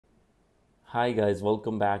Hi guys,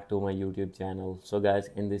 welcome back to my YouTube channel. So guys,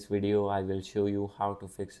 in this video I will show you how to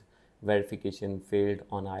fix verification failed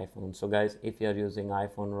on iPhone. So guys, if you are using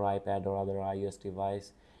iPhone or iPad or other iOS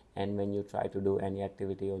device, and when you try to do any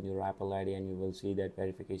activity on your Apple ID and you will see that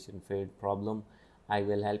verification failed problem, I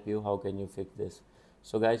will help you how can you fix this.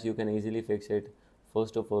 So guys, you can easily fix it.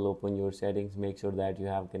 First of all, open your settings, make sure that you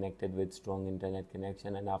have connected with strong internet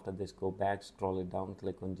connection, and after this go back, scroll it down,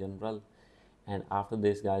 click on general, and after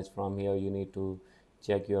this guys, from here you need to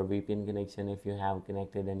check your VPN connection. If you have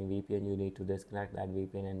connected any VPN, you need to disconnect that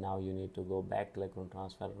VPN, and now you need to go back, click on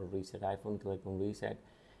transfer or reset iPhone, click on reset,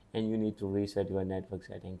 and you need to reset your network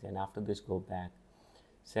settings. And after this go back,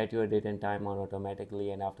 set your date and time on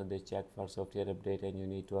automatically, and after this check for software update, and you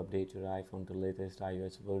need to update your iPhone to latest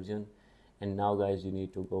iOS version. And now guys, you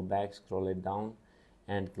need to go back, scroll it down,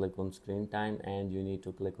 and click on screen time, and you need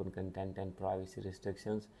to click on content and privacy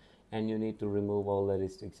restrictions, and you need to remove all the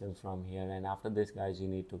restrictions from here. And after this guys, you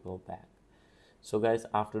need to go back. So guys,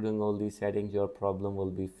 after doing all these settings, your problem will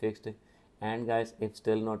be fixed. And guys, if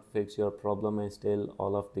still not fix your problem and still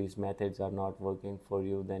all of these methods are not working for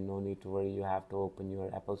you, then no need to worry. You have to open your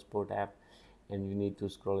Apple Sport app, and you need to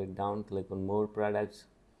scroll it down, click on more products,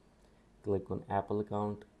 click on Apple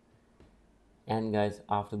account, and guys,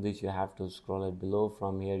 after this you have to scroll it below.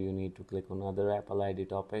 From here you need to click on other Apple ID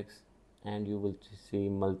topics, and you will see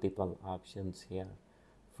multiple options here.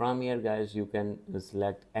 From here guys, you can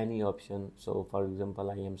select any option. So for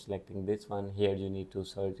example, I am selecting this one. Here you need to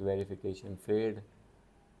search verification failed.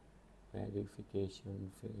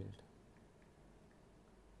 Verification failed.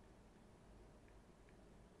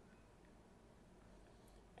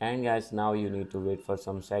 And guys, now you need to wait for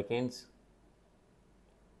some seconds.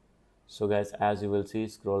 So guys, as you will see,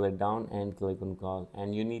 scroll it down and click on call,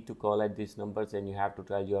 and you need to call at these numbers, and you have to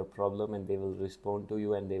tell your problem, and they will respond to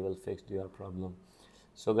you and they will fix your problem.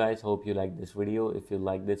 So guys, hope you like this video. If you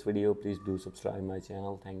like this video, please do subscribe my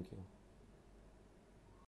channel. Thank you.